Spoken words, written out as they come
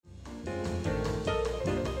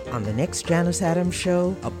On the next Janus Adams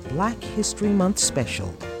show, a Black History Month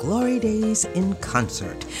special, Glory Days in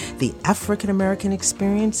Concert, the African American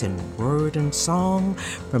experience in word and song,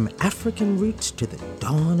 from African roots to the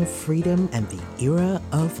dawn of freedom and the era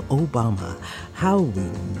of Obama, how we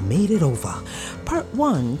made it over. Part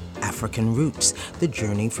 1, African Roots, the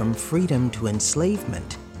journey from freedom to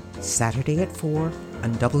enslavement, Saturday at 4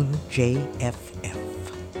 on WJFF.